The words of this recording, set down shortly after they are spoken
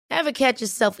Ever catch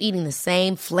yourself eating the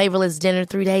same flavorless dinner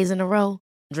 3 days in a row?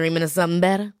 Dreaming of something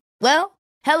better? Well,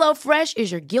 HelloFresh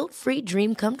is your guilt-free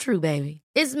dream come true, baby.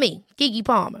 It's me, Keke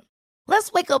Palmer.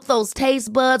 Let's wake up those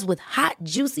taste buds with hot,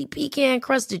 juicy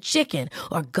pecan-crusted chicken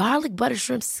or garlic butter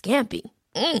shrimp scampi.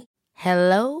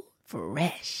 Hello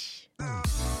Fresh.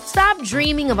 Stop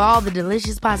dreaming of all the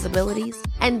delicious possibilities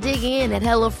and dig in at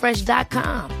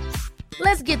HelloFresh.com.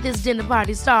 Let's get this dinner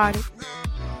party started.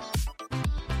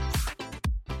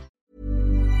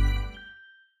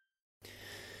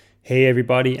 Hey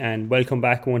everybody, and welcome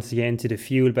back once again to the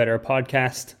Fuel Better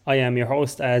podcast. I am your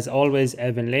host as always,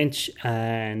 Evan Lynch,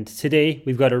 and today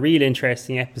we've got a real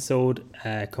interesting episode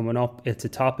coming up. It's a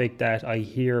topic that I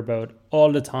hear about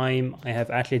all the time. I have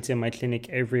athletes in my clinic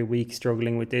every week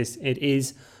struggling with this. It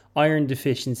is iron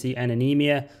deficiency and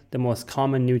anemia, the most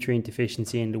common nutrient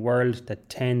deficiency in the world that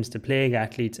tends to plague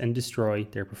athletes and destroy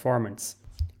their performance.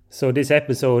 So this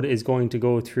episode is going to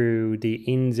go through the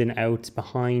ins and outs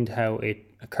behind how it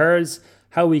occurs,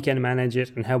 how we can manage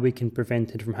it, and how we can prevent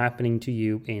it from happening to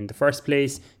you in the first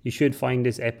place. You should find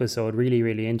this episode really,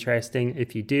 really interesting.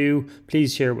 If you do,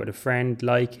 please share it with a friend,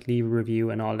 leave a review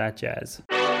and all that jazz.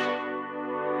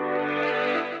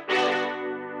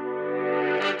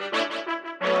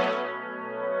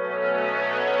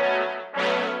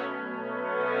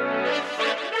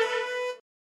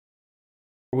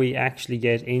 We actually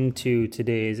get into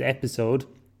today's episode,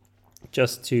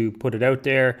 just to put it out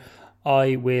there,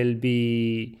 I will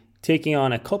be taking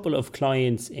on a couple of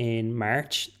clients in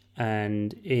March,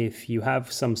 and if you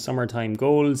have some summertime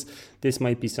goals, this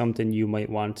might be something you might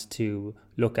want to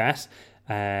look at.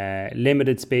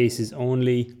 Limited spaces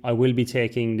only. I will be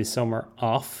taking the summer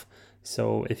off,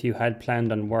 so if you had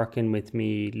planned on working with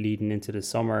me leading into the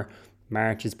summer,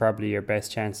 March is probably your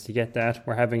best chance to get that.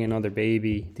 We're having another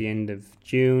baby the end of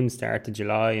June, start of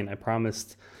July, and I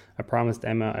promised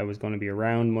Emma I was going to be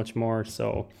around much more,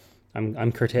 so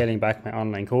I'm curtailing back my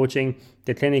online coaching.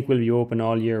 The clinic will be open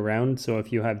all year round, so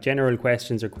if you have general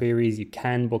questions or queries, you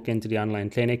can book into the online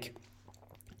clinic.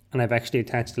 And I've actually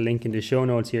attached a link in the show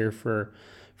notes here for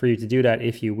you to do that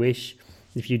if you wish.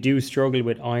 If you do struggle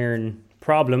with iron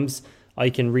problems, I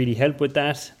can really help with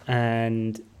that,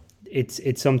 and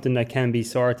it's something that can be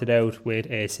sorted out with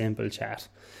a simple chat.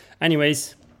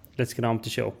 Anyways, let's get on with the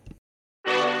show.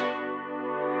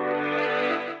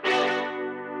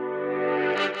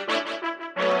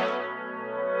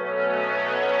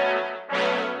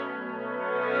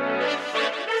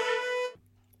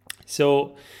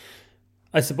 So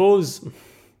I suppose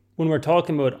when we're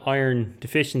talking about iron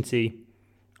deficiency,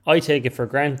 I take it for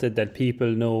granted that people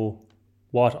know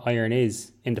what iron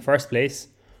is in the first place,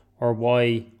 or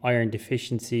why iron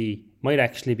deficiency might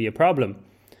actually be a problem.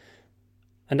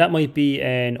 And that might be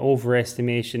an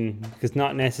overestimation, because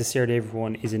not necessarily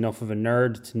everyone is enough of a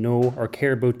nerd to know or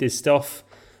care about this stuff,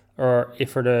 or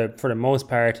if for the most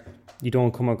part you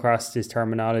don't come across this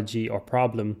terminology or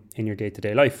problem in your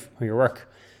day-to-day life or your work.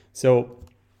 So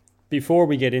before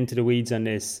we get into the weeds on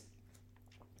this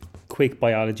quick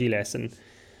biology lesson,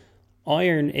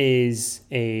 iron is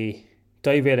a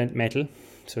divalent metal,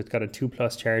 so it's got a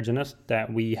 2+ charge in it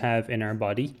that we have in our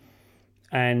body.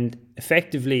 And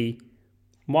effectively,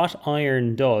 what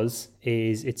iron does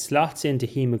is it slots into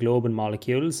hemoglobin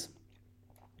molecules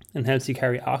and helps you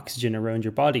carry oxygen around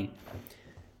your body.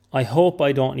 I hope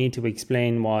I don't need to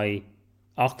explain why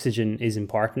oxygen is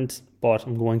important, but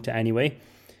I'm going to anyway.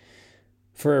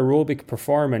 For aerobic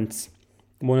performance,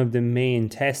 one of the main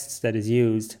tests that is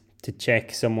used to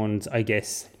check someone's,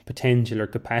 potential or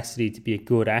capacity to be a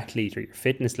good athlete or your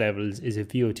fitness levels is a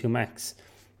VO2 max.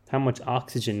 How much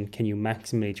oxygen can you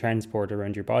maximally transport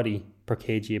around your body per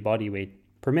kg of body weight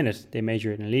per minute? They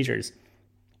measure it in litres.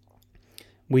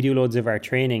 We do loads of our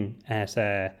training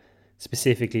at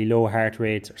specifically low heart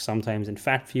rates or sometimes in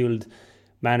fat-fueled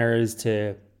manners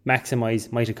to maximize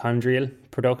mitochondrial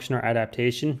production or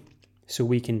adaptation, so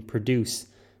we can produce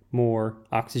more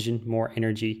oxygen, more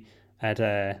energy at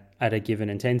a given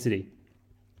intensity.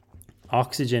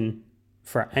 Oxygen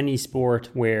for any sport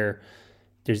where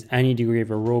there's any degree of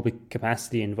aerobic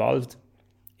capacity involved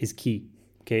is key.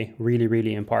 Okay, really,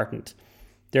 really important.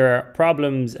 There are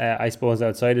problems, I suppose,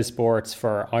 outside of sports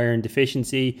for iron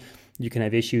deficiency. You can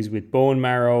have issues with bone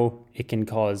marrow. It can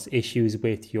cause issues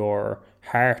with your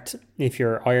heart. If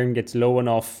your iron gets low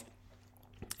enough,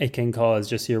 it can cause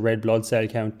just your red blood cell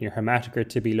count and your hematocrit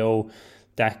to be low.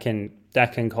 That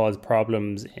can cause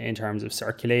problems in terms of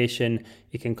circulation.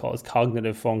 It can cause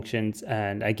cognitive functions.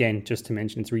 And again, just to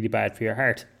mention, it's really bad for your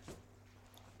heart.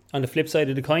 On the flip side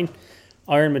of the coin,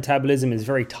 iron metabolism is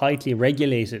very tightly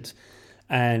regulated.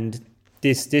 And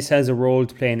this has a role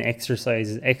to play in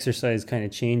exercise. Exercise kind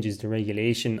of changes the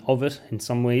regulation of it in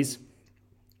some ways.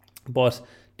 But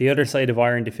the other side of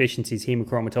iron deficiency is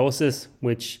hemochromatosis,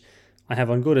 which I have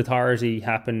on good authority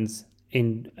happens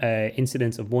in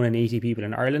incidence of 1 in 80 people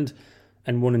in Ireland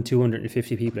and 1 in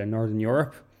 250 people in Northern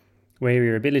Europe, where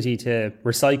your ability to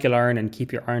recycle iron and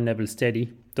keep your iron level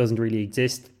steady doesn't really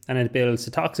exist, and it builds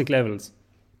to toxic levels.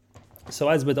 So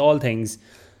as with all things,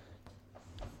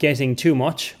 getting too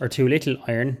much or too little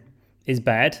iron is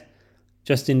bad,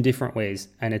 just in different ways.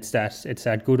 And it's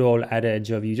that good old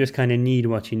adage of you just kind of need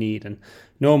what you need, and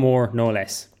no more, no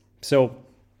less. So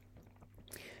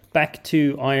back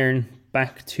to iron,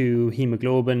 back to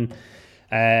hemoglobin.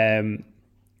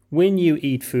 When you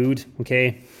eat food,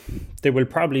 okay, there will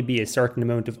probably be a certain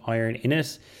amount of iron in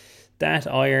it. That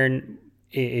iron,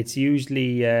 it's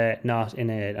usually not in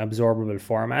an absorbable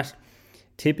format.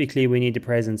 Typically, we need the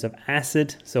presence of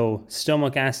acid, so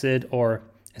stomach acid or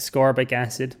ascorbic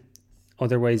acid,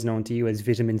 otherwise known to you as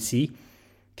vitamin C,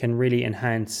 can really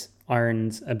enhance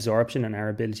iron's absorption and our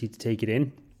ability to take it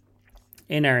in.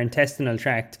 In our intestinal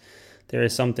tract, there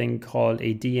is something called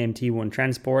a DMT1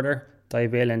 transporter,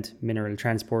 divalent mineral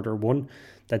transporter 1,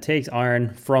 that takes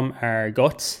iron from our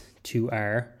guts to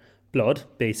our blood,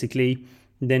 basically.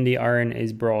 Then the iron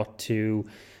is brought to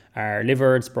our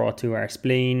liver, it's brought to our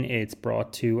spleen, it's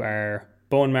brought to our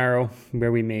bone marrow,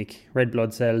 where we make red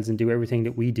blood cells and do everything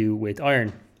that we do with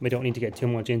iron. We don't need to get too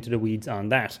much into the weeds on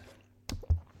that.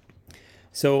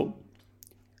 So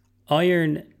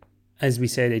iron, as we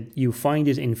said, you find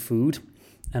it in food,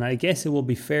 and I guess it will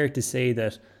be fair to say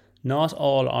that not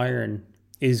all iron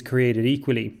is created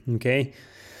equally, okay?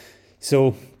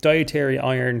 So dietary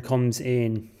iron comes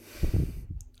in,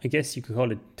 I guess you could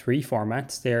call it 3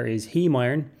 formats. There is heme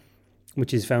iron,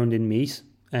 which is found in meat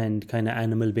and kind of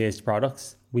animal-based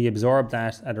products. We absorb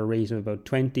that at a rate of about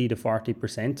 20 to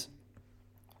 40%.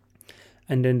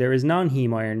 And then there is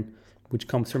non-heme iron, which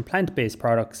comes from plant-based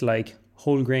products like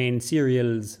whole grain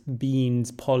cereals,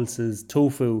 beans, pulses,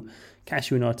 tofu,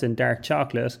 cashew nuts, and dark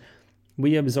chocolate.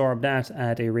 We absorb that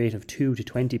at a rate of 2 to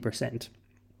 20%.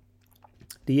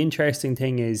 The interesting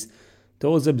thing is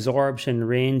those absorption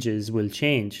ranges will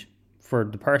change for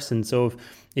the person. So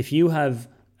if you have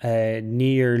a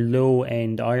near low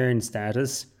end iron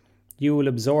status, you will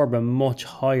absorb a much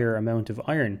higher amount of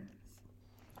iron.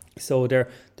 So there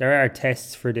are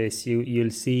tests for this. You'll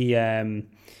see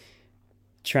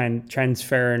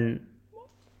transferrin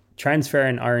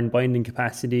iron binding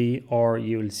capacity, or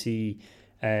you'll see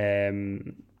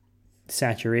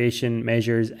saturation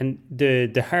measures, and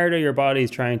the harder your body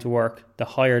is trying to work, the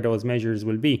higher those measures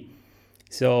will be.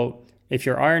 So if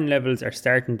your iron levels are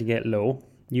starting to get low,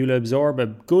 you'll absorb a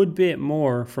good bit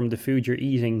more from the food you're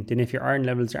eating than if your iron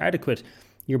levels are adequate.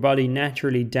 Your body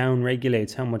naturally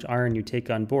down-regulates how much iron you take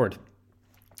on board.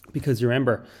 Because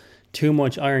remember, too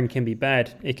much iron can be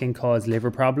bad. It can cause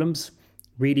liver problems,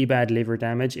 really bad liver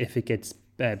damage if it gets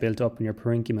built up in your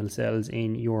parenchymal cells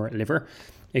in your liver.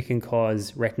 It can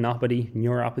cause retinopathy,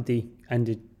 neuropathy, and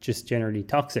it's just generally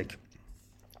toxic.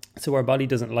 So our body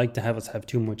doesn't like to have us have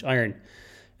too much iron.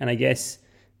 And I guess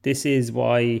this is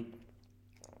why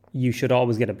you should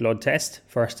always get a blood test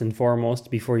first and foremost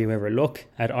before you ever look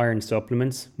at iron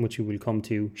supplements, which we will come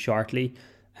to shortly.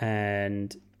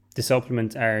 And the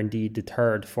supplements are indeed the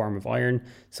third form of iron,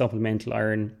 supplemental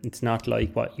iron. It's not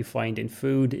like what you find in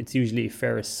food. It's usually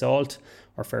ferrous salt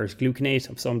or ferrous gluconate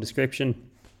of some description.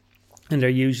 And they're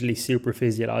usually super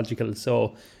physiological,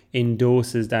 so in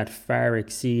doses that far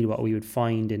exceed what we would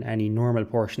find in any normal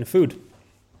portion of food.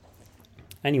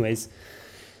 Anyways,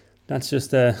 that's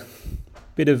just a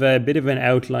bit of an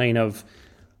outline of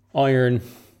iron,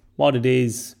 what it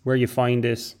is, where you find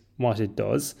it, what it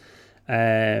does.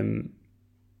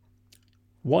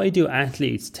 Why do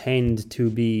athletes tend to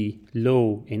be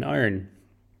low in iron?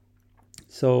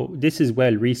 So this is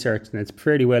well researched and it's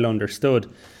pretty well understood.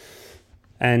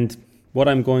 And what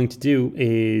I'm going to do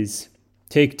is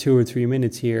take 2 or 3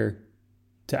 minutes here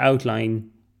to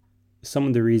outline some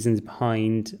of the reasons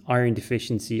behind iron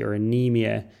deficiency or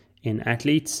anemia in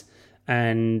athletes.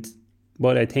 And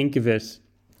what I think of it,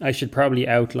 I should probably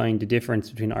outline the difference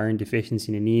between iron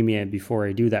deficiency and anemia before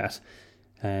I do that.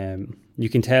 You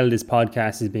can tell this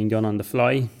podcast is being done on the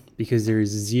fly because there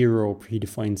is zero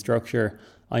predefined structure.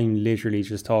 I'm literally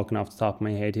just talking off the top of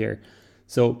my head here.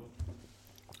 So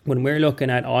when we're looking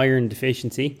at iron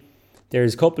deficiency,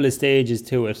 there's a couple of stages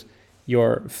to it.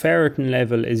 Your ferritin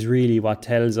level is really what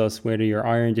tells us whether you're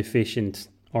iron deficient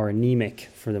or anemic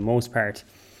for the most part.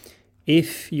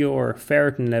 If your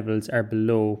ferritin levels are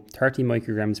below 30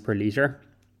 micrograms per litre,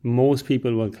 most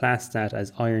people will class that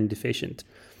as iron deficient.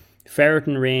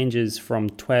 Ferritin ranges from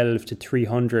 12 to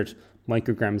 300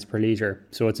 micrograms per litre,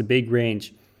 so it's a big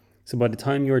range. So by the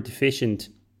time you're deficient,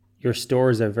 your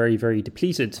stores are very, very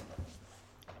depleted.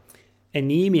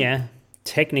 Anemia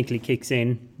technically kicks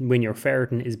in when your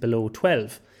ferritin is below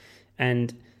 12,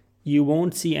 and you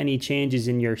won't see any changes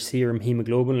in your serum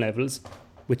hemoglobin levels,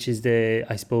 which is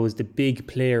the big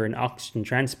player in oxygen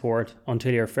transport,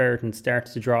 until your ferritin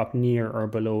starts to drop near or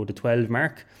below the 12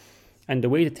 mark. And the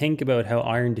way to think about how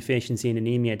iron deficiency and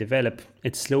anemia develop,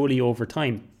 it's slowly over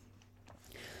time.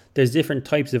 There's different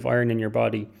types of iron in your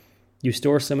body. You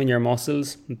store some in your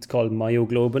muscles, it's called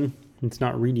myoglobin. It's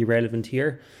not really relevant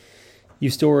here. You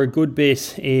store a good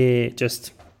bit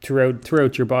just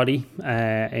throughout your body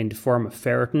in the form of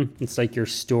ferritin. It's like your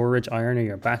storage iron or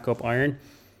your backup iron.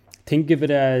 Think of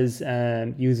it as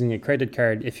using a credit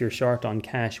card if you're short on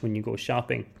cash when you go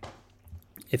shopping.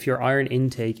 If your iron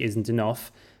intake isn't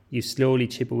enough, you slowly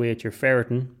chip away at your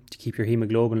ferritin to keep your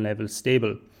hemoglobin levels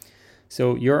stable.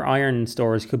 So your iron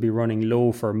stores could be running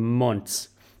low for months,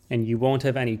 and you won't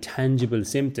have any tangible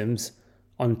symptoms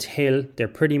until they're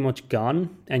pretty much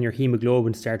gone and your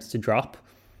hemoglobin starts to drop.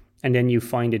 And then you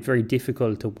find it very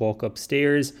difficult to walk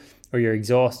upstairs, or you're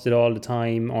exhausted all the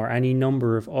time, or any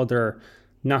number of other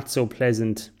not so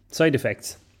pleasant side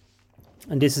effects.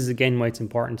 And this is again why it's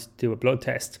important to do a blood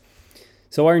test.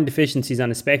 So iron deficiency is on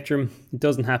a spectrum. It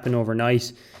doesn't happen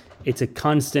overnight. It's a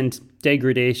constant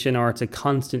degradation, or it's a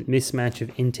constant mismatch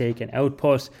of intake and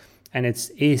output, and it's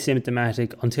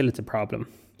asymptomatic until it's a problem.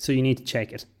 So you need to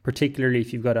check it, particularly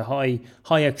if you've got a high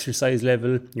exercise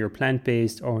level, you're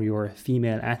plant-based, or you're a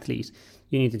female athlete.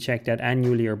 You need to check that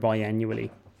annually or biannually.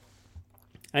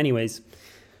 Anyways,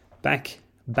 back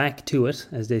to it,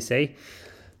 as they say.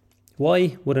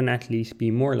 Why would an athlete be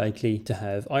more likely to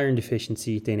have iron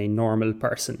deficiency than a normal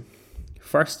person?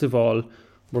 First of all,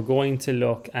 we're going to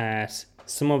look at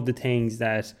some of the things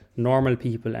that normal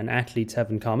people and athletes have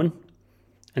in common.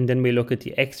 And then we look at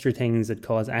the extra things that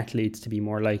cause athletes to be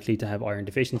more likely to have iron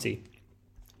deficiency.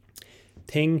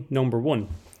 Thing number one,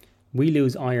 we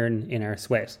lose iron in our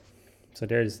sweat. So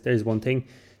there's one thing.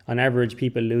 On average,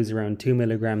 people lose around 2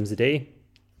 milligrams a day.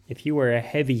 If you are a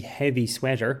heavy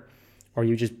sweater, or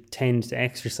you just tend to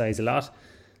exercise a lot,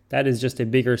 that is just a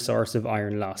bigger source of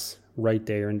iron loss right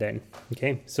there and then.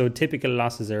 Okay, so typical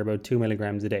losses are about 2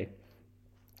 milligrams a day.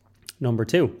 Number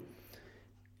two,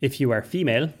 if you are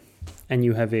female and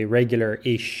you have a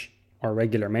regular-ish or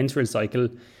regular menstrual cycle,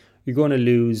 you're going to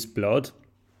lose blood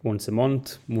once a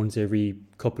month, once every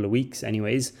couple of weeks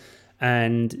anyways,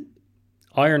 and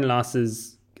iron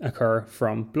losses occur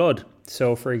from blood.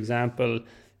 So for example,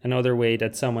 another way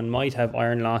that someone might have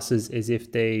iron losses is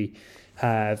if they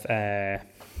have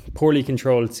poorly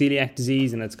controlled celiac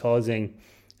disease and it's causing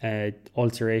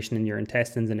ulceration in your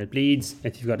intestines and it bleeds.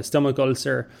 If you've got a stomach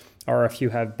ulcer, or if you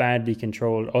have badly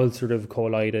controlled ulcerative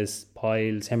colitis,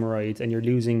 piles, hemorrhoids, and you're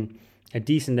losing a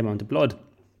decent amount of blood,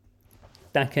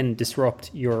 that can disrupt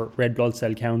your red blood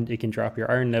cell count. It can drop your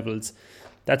iron levels.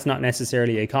 That's not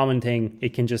necessarily a common thing.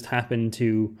 It can just happen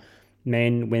to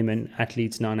men, women,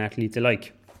 athletes, non-athletes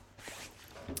alike.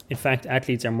 In fact,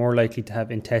 athletes are more likely to have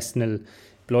intestinal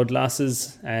blood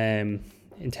losses.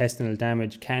 Intestinal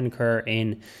damage can occur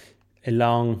in a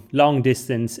long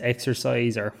distance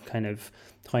exercise, or kind of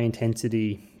high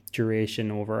intensity duration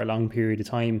over a long period of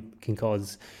time. Can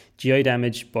cause GI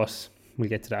damage, but we'll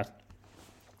get to that.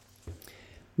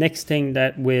 Next thing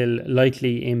that will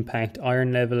likely impact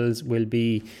iron levels will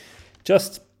be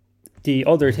just the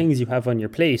other things you have on your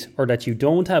plate, or that you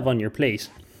don't have on your plate.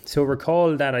 So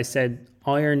recall that I said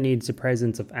iron needs the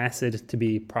presence of acid to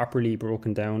be properly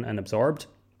broken down and absorbed.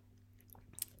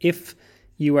 If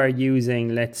you are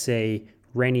using, let's say,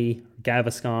 Reni,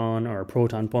 Gaviscon, or a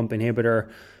proton pump inhibitor,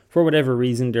 for whatever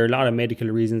reason, there are a lot of medical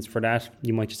reasons for that.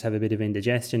 You might just have a bit of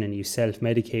indigestion and you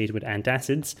self-medicate with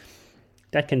antacids.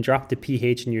 That can drop the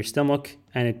pH in your stomach,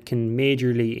 and it can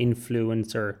majorly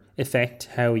influence or affect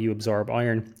how you absorb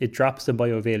iron. It drops the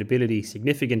bioavailability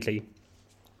significantly.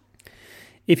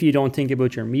 If you don't think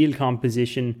about your meal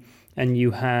composition and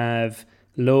you have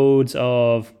loads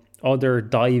of other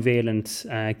divalent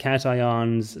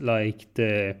cations, like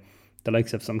the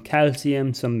likes of some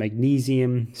calcium, some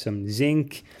magnesium, some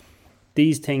zinc,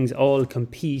 these things all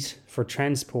compete for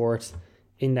transport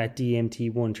in that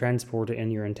DMT1 transporter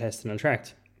in your intestinal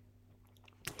tract.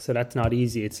 So that's not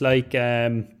easy. It's like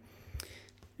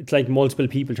multiple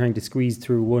people trying to squeeze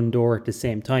through one door at the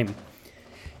same time.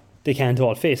 They can't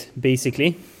all fit,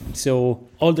 basically. So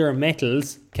other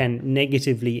metals can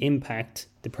negatively impact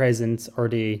the presence or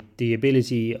the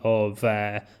ability of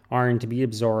iron to be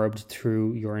absorbed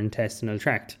through your intestinal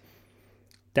tract.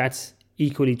 That's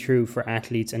equally true for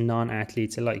athletes and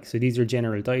non-athletes alike. So these are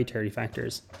general dietary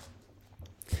factors.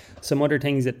 Some other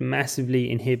things that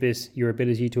massively inhibit your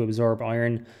ability to absorb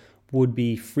iron would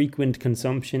be frequent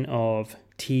consumption of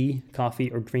tea,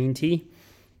 coffee, or green tea.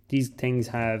 These things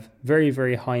have very,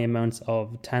 very high amounts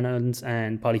of tannins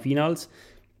and polyphenols,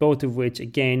 both of which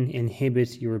again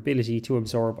inhibit your ability to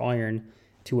absorb iron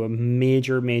to a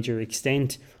major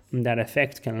extent, and that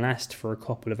effect can last for a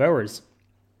couple of hours.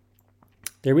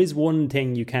 There is one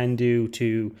thing you can do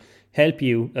to help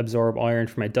you absorb iron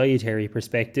from a dietary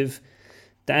perspective.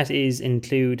 That is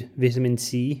include vitamin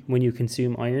C when you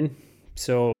consume iron.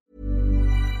 So,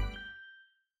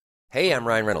 Hey, I'm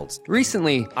Ryan Reynolds.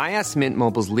 Recently, I asked Mint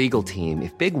Mobile's legal team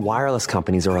if big wireless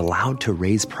companies are allowed to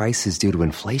raise prices due to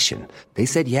inflation. They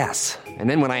said yes. And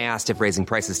then when I asked if raising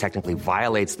prices technically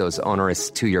violates those onerous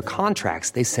two-year contracts,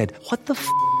 they said, "What the f***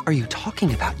 are you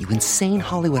talking about, you insane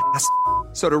Hollywood ass?"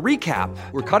 So to recap,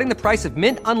 we're cutting the price of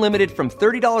Mint Unlimited from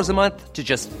 $30 a month to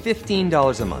just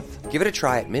 $15 a month. Give it a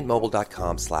try at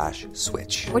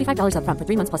mintmobile.com/switch. $45 up front for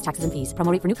 3 months plus taxes and fees.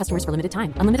 Promo rate for new customers for limited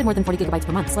time. Unlimited more than 40 gigabytes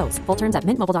per month. Slows full terms at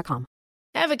mintmobile.com.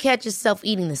 Ever catch yourself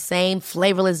eating the same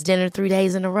flavorless dinner 3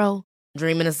 days in a row?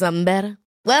 Dreaming of something better?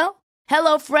 Well,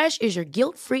 HelloFresh is your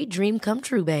guilt-free dream come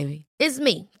true, baby. It's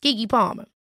me, Keke Palmer.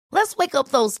 Let's wake up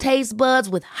those taste buds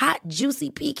with hot, juicy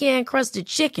pecan-crusted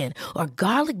chicken or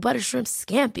garlic butter shrimp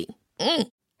scampi.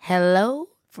 Hello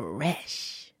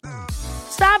Fresh.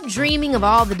 Stop dreaming of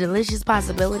all the delicious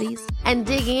possibilities and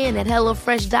dig in at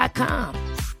HelloFresh.com.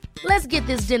 Let's get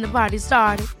this dinner party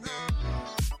started.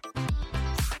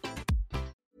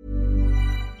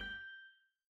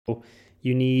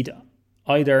 you need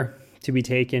either to be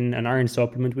taking an iron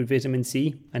supplement with vitamin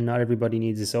C, and not everybody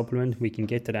needs a supplement. We can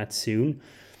get to that soon.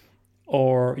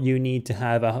 Or you need to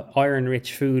have a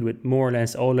iron-rich food with more or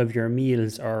less all of your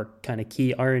meals are kind of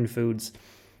key iron foods.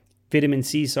 Vitamin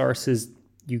C sources,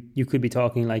 you could be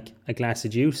talking like a glass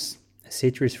of juice, a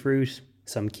citrus fruit,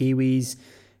 some kiwis,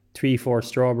 3-4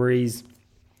 strawberries,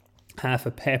 half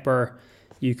a pepper.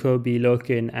 You could be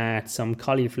looking at some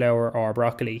cauliflower or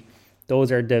broccoli.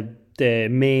 Those are the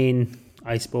main,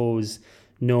 I suppose,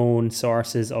 known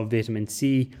sources of vitamin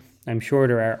C. I'm sure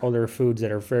there are other foods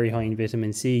that are very high in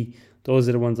vitamin C. Those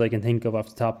are the ones I can think of off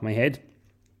the top of my head.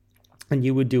 And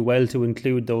you would do well to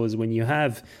include those when you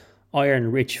have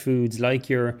iron-rich foods like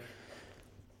your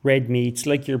red meats,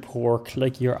 like your pork,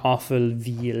 like your offal,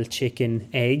 veal, chicken,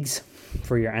 eggs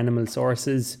for your animal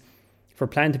sources. For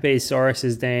plant-based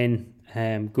sources then,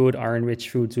 good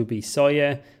iron-rich foods would be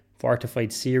soya,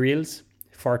 fortified cereals,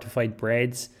 fortified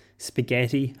breads,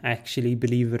 spaghetti, actually,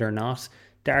 believe it or not,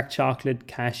 dark chocolate,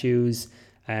 cashews,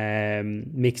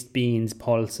 mixed beans,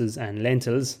 pulses and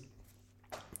lentils.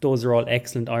 Those are all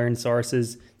excellent iron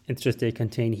sources. It's just they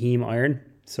contain heme iron,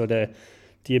 so the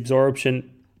absorption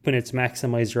when it's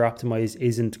maximized or optimized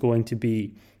isn't going to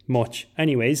be much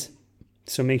anyways.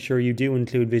 So make sure you do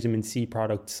include vitamin C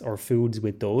products or foods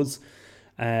with those.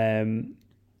 And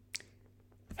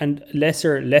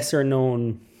lesser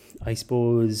known, I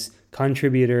suppose,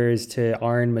 contributors to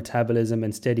iron metabolism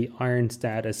and steady iron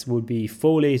status would be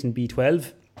folate and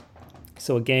B12.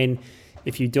 So again,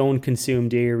 if you don't consume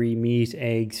dairy, meat,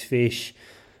 eggs, fish,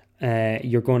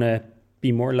 you're going to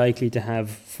be more likely to have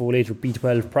folate or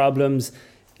B12 problems.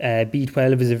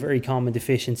 B12 is a very common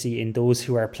deficiency in those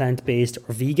who are plant-based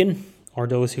or vegan, or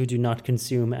those who do not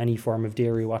consume any form of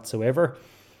dairy whatsoever.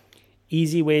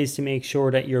 Easy ways to make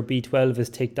sure that your B12 is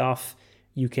ticked off: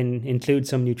 you can include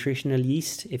some nutritional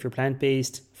yeast if you're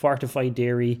plant-based, fortified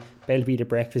dairy, Belvita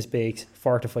breakfast bakes,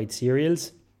 fortified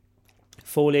cereals.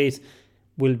 Folate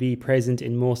will be present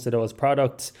in most of those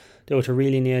products, though to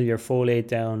really nail your folate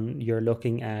down, you're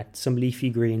looking at some leafy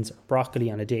greens or broccoli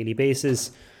on a daily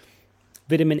basis.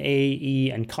 Vitamin A,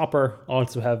 E and copper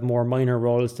also have more minor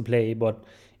roles to play, but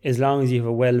as long as you have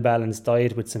a well-balanced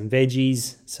diet with some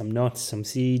veggies, some nuts, some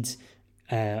seeds,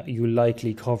 you'll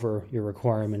likely cover your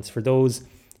requirements for those.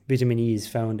 Vitamin E is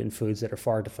found in foods that are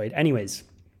fortified anyways.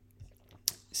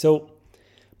 So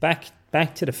back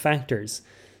to the factors.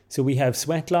 So we have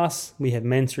sweat loss, we have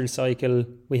menstrual cycle,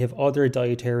 we have other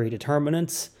dietary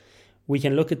determinants. We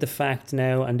can look at the fact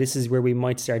now, and this is where we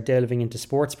might start delving into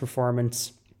sports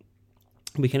performance.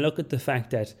 We can look at the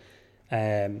fact that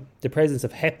the presence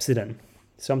of hepcidin,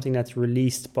 something that's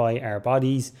released by our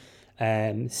bodies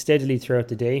steadily throughout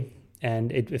the day,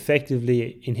 and it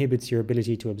effectively inhibits your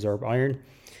ability to absorb iron.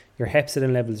 Your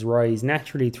hepcidin levels rise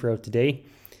naturally throughout the day,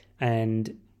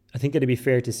 and I think it'd be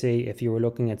fair to say if you were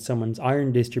looking at someone's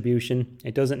iron distribution,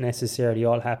 it doesn't necessarily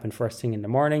all happen first thing in the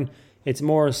morning. It's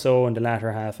more so in the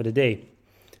latter half of the day.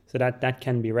 So that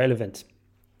can be relevant.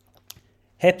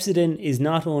 Hepcidin is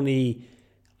not only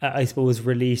I suppose,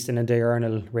 released in a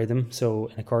diurnal rhythm, so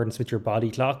in accordance with your body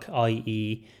clock,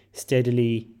 i.e.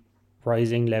 steadily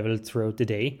rising levels throughout the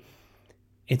day.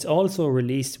 It's also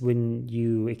released when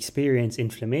you experience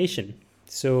inflammation.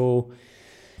 So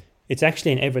it's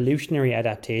actually an evolutionary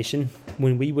adaptation.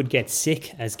 When we would get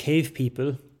sick as cave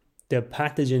people, the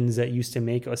pathogens that used to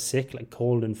make us sick, like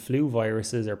cold and flu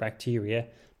viruses or bacteria,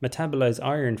 metabolize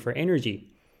iron for energy.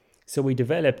 So we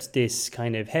developed this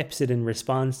kind of hepcidin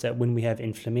response that when we have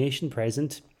inflammation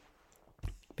present,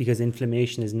 because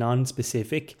inflammation is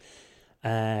non-specific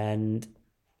and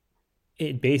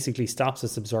it basically stops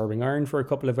us absorbing iron for a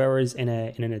couple of hours in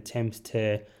an attempt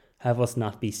to have us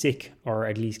not be sick or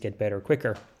at least get better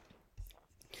quicker.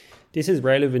 This is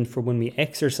relevant for when we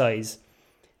exercise.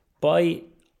 By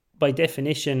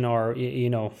definition, or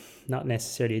not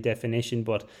necessarily a definition,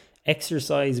 but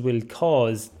exercise will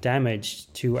cause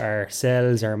damage to our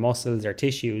cells, our muscles, our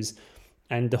tissues.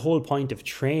 And the whole point of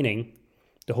training,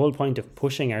 the whole point of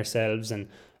pushing ourselves and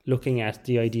looking at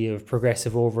the idea of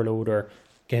progressive overload or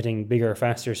getting bigger,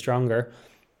 faster, stronger,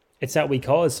 it's that we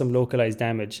cause some localized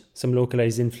damage, some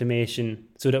localized inflammation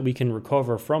so that we can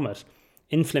recover from it.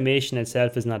 Inflammation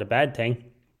itself is not a bad thing.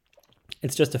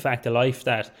 It's just a fact of life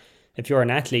that if you're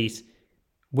an athlete,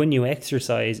 when you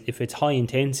exercise, if it's high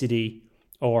intensity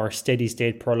or steady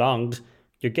state prolonged,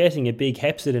 you're getting a big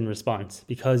hepcidin response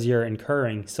because you're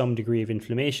incurring some degree of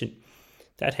inflammation.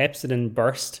 That hepcidin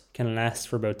burst can last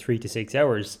for about 3 to 6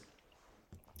 hours.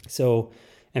 So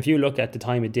if you look at the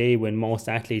time of day when most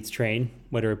athletes train,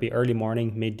 whether it be early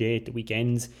morning, midday, at the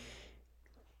weekends,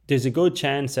 there's a good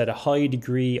chance at a high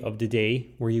degree of the day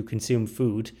where you consume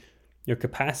food, your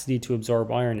capacity to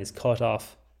absorb iron is cut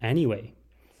off anyway,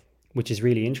 which is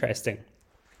really interesting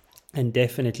and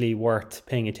definitely worth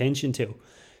paying attention to.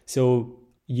 So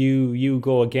you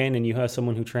go again and you have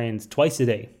someone who trains twice a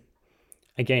day.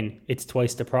 Again, it's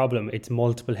twice the problem. It's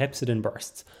multiple hepcidin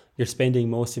bursts. You're spending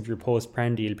most of your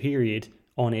postprandial period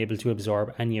unable to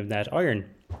absorb any of that iron.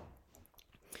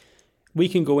 We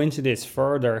can go into this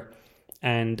further,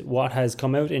 and what has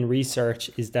come out in research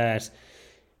is that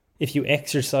if you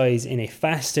exercise in a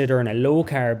fasted or in a low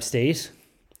carb state,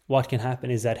 what can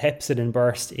happen is that hepcidin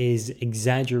burst is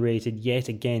exaggerated yet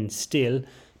again still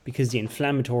because the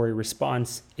inflammatory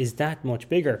response is that much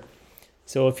bigger.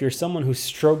 So if you're someone who's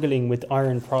struggling with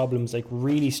iron problems, like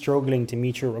really struggling to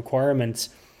meet your requirements,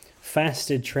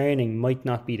 fasted training might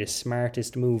not be the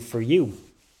smartest move for you.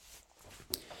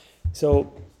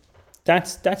 So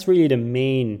that's really the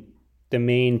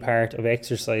main part of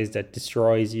exercise that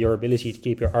destroys your ability to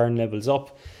keep your iron levels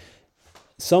up.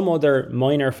 Some other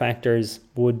minor factors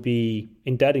would be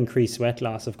increased sweat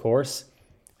loss, of course.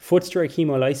 Foot strike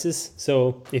hemolysis.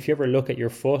 So if you ever look at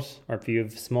your foot, or if you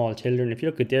have small children, if you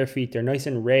look at their feet, they're nice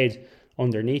and red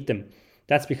underneath them.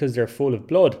 That's because they're full of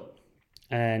blood.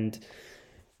 And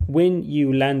when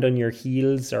you land on your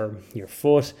heels or your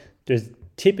foot, there's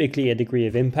typically a degree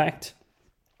of impact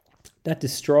that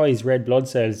destroys red blood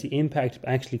cells. The impact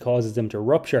actually causes them to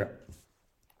rupture,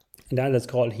 and that is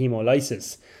called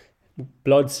hemolysis.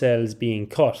 Blood cells being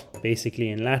cut, basically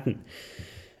in Latin.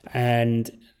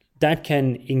 And that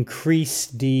can increase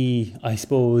the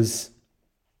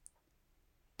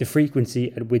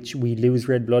frequency at which we lose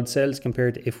red blood cells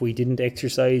compared to if we didn't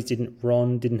exercise, didn't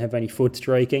run, didn't have any foot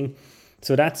striking.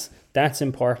 So that's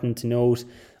important to note.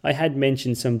 I had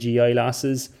mentioned some GI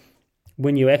losses.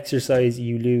 When you exercise,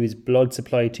 you lose blood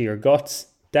supply to your guts.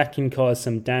 That can cause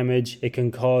some damage. It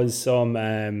can cause some,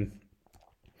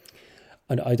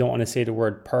 I don't want to say the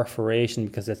word perforation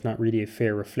because that's not really a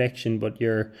fair reflection, but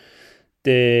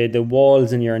the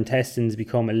walls in your intestines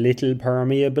become a little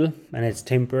permeable and it's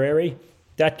temporary.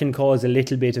 That can cause a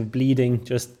little bit of bleeding.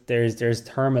 Just there's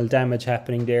thermal damage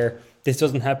happening there. This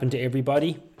doesn't happen to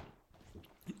everybody,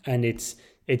 and it's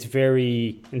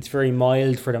very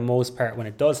mild for the most part when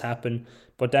it does happen,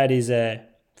 but that is a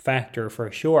factor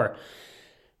for sure.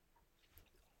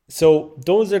 So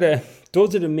those are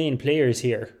the main players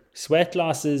here: sweat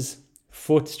losses,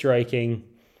 foot striking,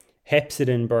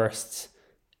 hepcidin bursts,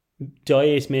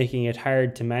 diet making it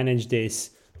hard to manage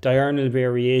this, diurnal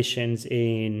variations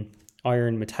in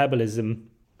iron metabolism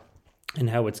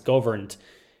and how it's governed.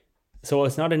 So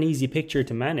it's not an easy picture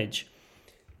to manage.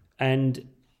 And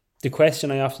the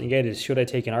question I often get is, should I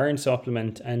take an iron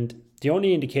supplement? And the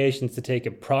only indications to take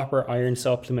a proper iron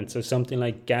supplement, so something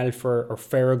like Galfer or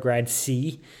Ferrograd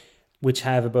C, which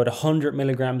have about 100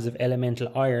 milligrams of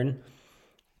elemental iron,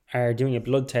 are doing a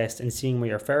blood test and seeing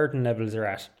where your ferritin levels are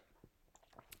at.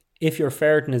 If your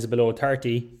ferritin is below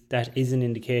 30, that is an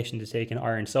indication to take an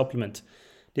iron supplement.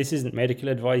 This isn't medical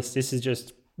advice. This is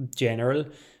just general.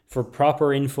 For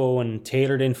proper info and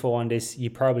tailored info on this, you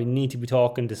probably need to be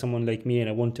talking to someone like me in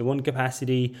a one-to-one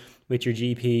capacity with your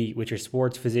GP, with your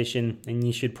sports physician, and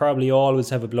you should probably always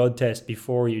have a blood test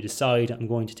before you decide I'm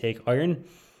going to take iron.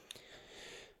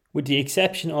 With the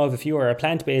exception of if you are a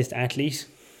plant-based athlete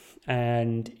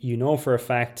and you know for a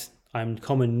fact I'm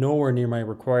coming nowhere near my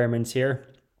requirements here.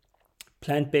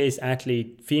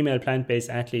 Female plant-based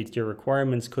athlete, your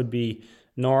requirements could be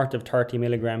north of 30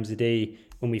 milligrams a day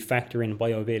when we factor in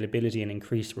bioavailability and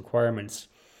increased requirements.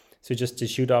 So just to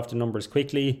shoot off the numbers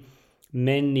quickly,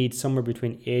 men need somewhere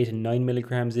between 8 and 9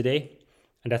 milligrams a day,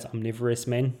 and that's omnivorous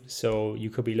men. So you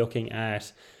could be looking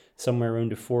at somewhere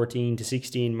around the 14 to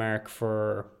 16 mark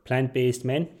for plant-based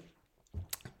men.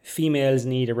 Females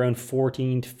need around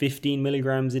 14 to 15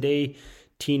 milligrams a day.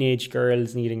 Teenage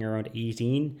girls needing around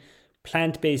 18.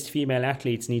 Plant-based female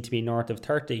athletes need to be north of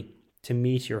 30 to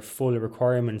meet your full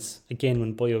requirements, again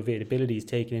when bioavailability is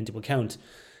taken into account.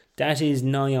 That is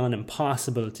nigh on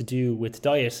impossible to do with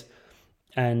diet,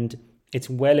 and it's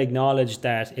well acknowledged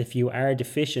that if you are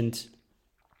deficient,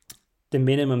 the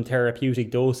minimum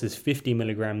therapeutic dose is 50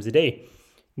 milligrams a day,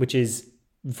 which is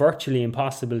virtually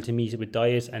impossible to meet with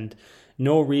diet, and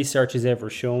no research has ever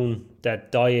shown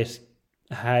that diet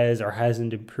has or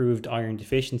hasn't improved iron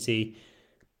deficiency,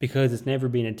 because it's never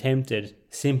been attempted,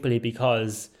 simply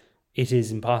because it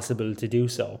is impossible to do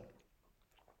so.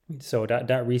 So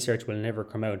that research will never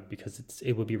come out because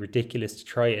it would be ridiculous to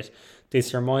try it. They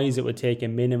surmise it would take a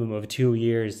minimum of 2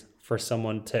 years for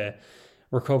someone to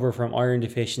recover from iron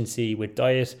deficiency with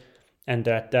diet, and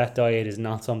that diet is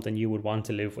not something you would want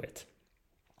to live with.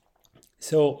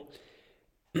 So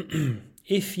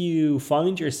if you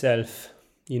find yourself,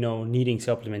 needing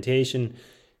supplementation,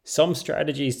 some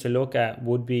strategies to look at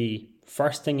would be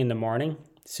first thing in the morning,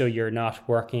 so you're not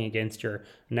working against your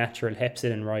natural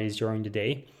hepcidin rise during the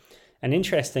day. And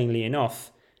interestingly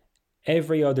enough,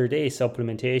 every other day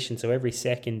supplementation, so every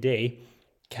second day,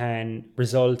 can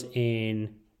result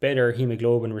in better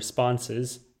hemoglobin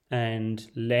responses and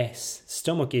less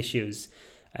stomach issues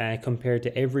compared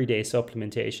to everyday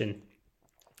supplementation.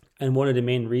 And one of the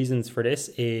main reasons for this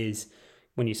is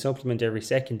when you supplement every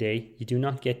second day, you do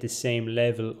not get the same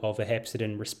level of a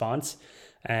hepcidin response.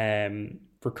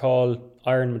 Recall,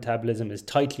 iron metabolism is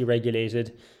tightly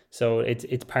regulated, so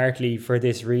it's partly for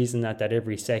this reason that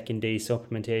every second day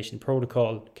supplementation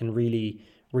protocol can really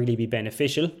be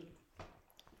beneficial.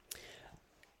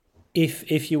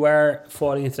 If you are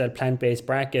falling into that plant-based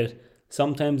bracket,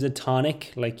 sometimes a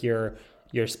tonic like your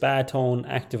Spatone,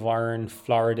 Active Iron,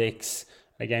 Floridix,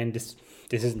 again this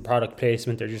isn't product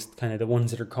placement, they're just kind of the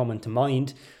ones that are coming to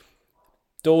mind.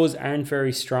 Those aren't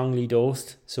very strongly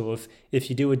dosed. So if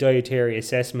you do a dietary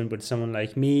assessment with someone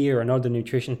like me or another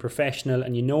nutrition professional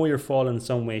and you're falling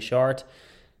some way short,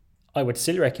 I would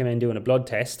still recommend doing a blood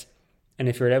test. And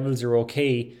if your levels are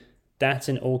okay, that's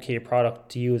an okay product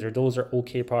to use, or those are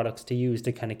okay products to use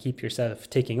to kind of keep yourself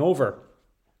ticking over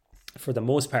for the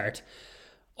most part.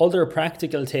 Other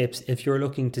practical tips, if you're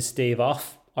looking to stave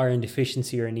off iron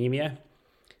deficiency or anemia,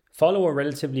 follow a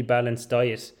relatively balanced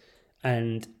diet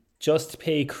and just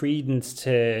pay credence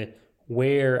to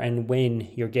where and when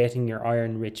you're getting your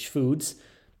iron-rich foods.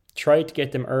 Try to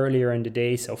get them earlier in the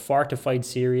day. So fortified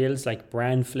cereals like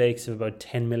bran flakes have about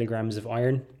 10 milligrams of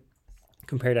iron.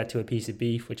 Compare that to a piece of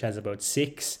beef, which has about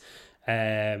 6.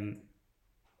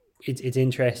 It's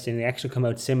interesting. They actually come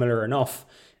out similar enough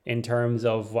in terms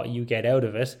of what you get out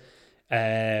of it.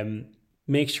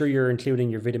 Make sure you're including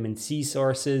your vitamin C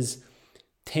sources.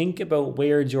 Think about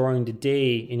where during the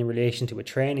day in relation to a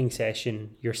training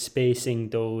session you're spacing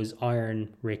those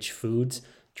iron-rich foods.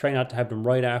 Try not to have them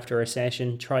right after a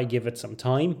session. Try give it some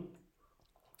time.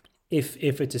 If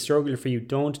it's a struggle for you,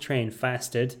 don't train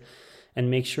fasted, and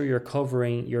make sure you're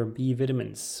covering your B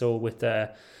vitamins. So with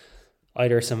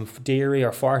either some dairy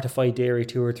or fortified dairy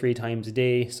 2 or 3 times a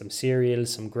day, some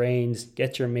cereals, some grains,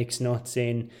 get your mixed nuts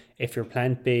in. If you're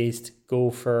plant-based, go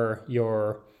for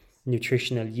your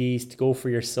nutritional yeast, go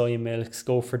for your soy milks,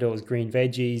 go for those green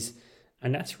veggies,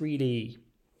 and that's really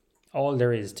all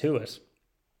there is to it.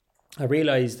 I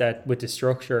realised that with the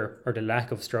structure or the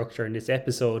lack of structure in this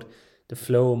episode, the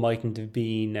flow mightn't have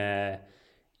been high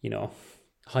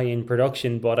in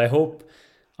production, but I hope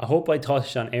I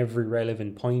touched on every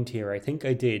relevant point here. I think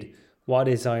I did. What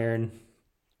is iron?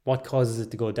 What causes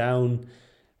it to go down?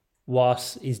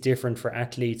 What is different for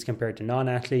athletes compared to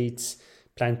non-athletes?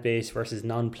 Plant-based versus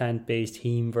non-plant-based,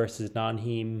 heme versus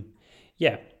non-heme.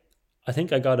 Yeah, I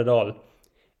think I got it all.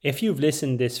 If you've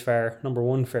listened this far, number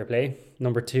 1, fair play.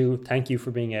 Number 2, thank you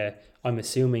for being I'm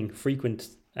assuming, frequent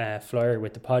flyer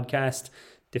with the podcast.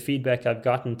 The feedback I've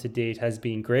gotten to date has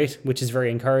been great, which is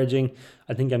very encouraging.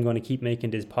 I think I'm going to keep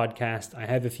making this podcast. I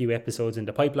have a few episodes in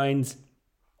the pipelines.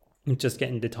 Just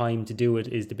getting the time to do it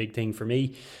is the big thing for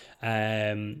me.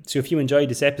 So if you enjoyed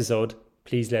this episode,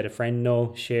 please let a friend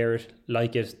know, share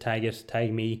it,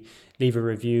 tag me, leave a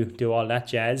review, do all that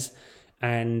jazz.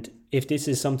 And if this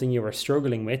is something you are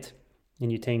struggling with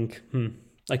and you think,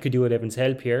 I could do with Evan's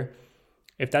help here,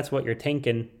 if that's what you're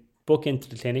thinking, book into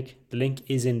the clinic. The link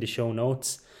is in the show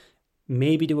notes.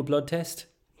 Maybe do a blood test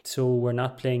so we're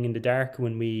not playing in the dark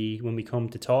when we come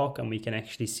to talk, and we can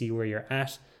actually see where you're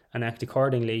at and act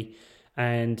accordingly.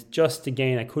 And just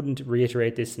again, I couldn't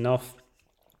reiterate this enough.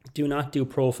 Do not do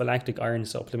prophylactic iron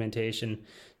supplementation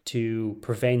to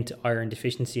prevent iron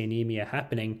deficiency anemia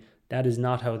happening. That is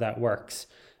not how that works.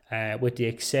 With the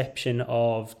exception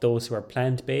of those who are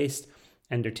plant-based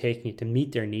and they're taking it to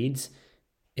meet their needs.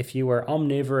 If you are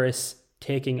omnivorous,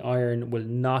 taking iron will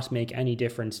not make any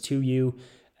difference to you.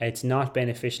 It's not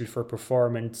beneficial for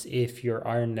performance if your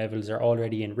iron levels are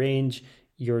already in range.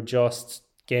 You're just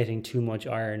getting too much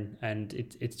iron, and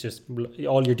it's just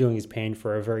all you're doing is paying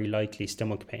for a very likely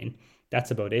stomach pain.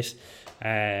 That's about it.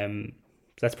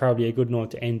 That's probably a good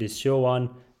note to end this show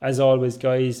on. As always,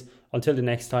 guys, until the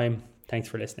next time, thanks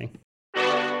for listening.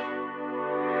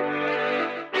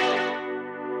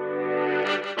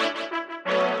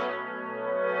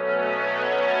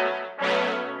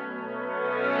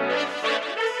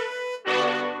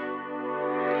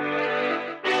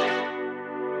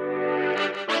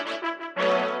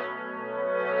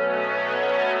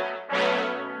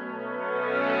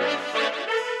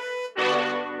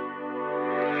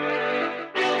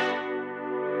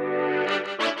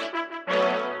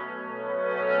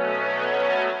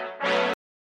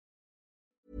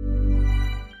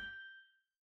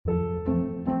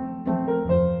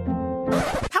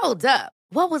 Hold up.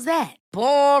 What was that?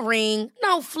 Boring.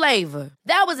 No flavor.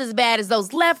 That was as bad as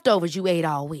those leftovers you ate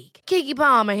all week. Keke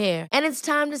Palmer here, and it's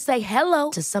time to say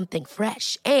hello to something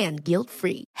fresh and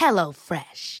guilt-free. Hello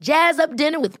Fresh. Jazz up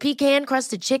dinner with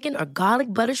pecan-crusted chicken or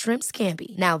garlic butter shrimp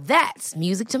scampi. Now that's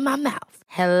music to my mouth.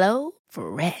 Hello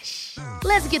Fresh.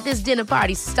 Let's get this dinner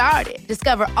party started.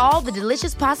 Discover all the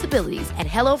delicious possibilities at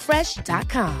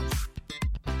HelloFresh.com.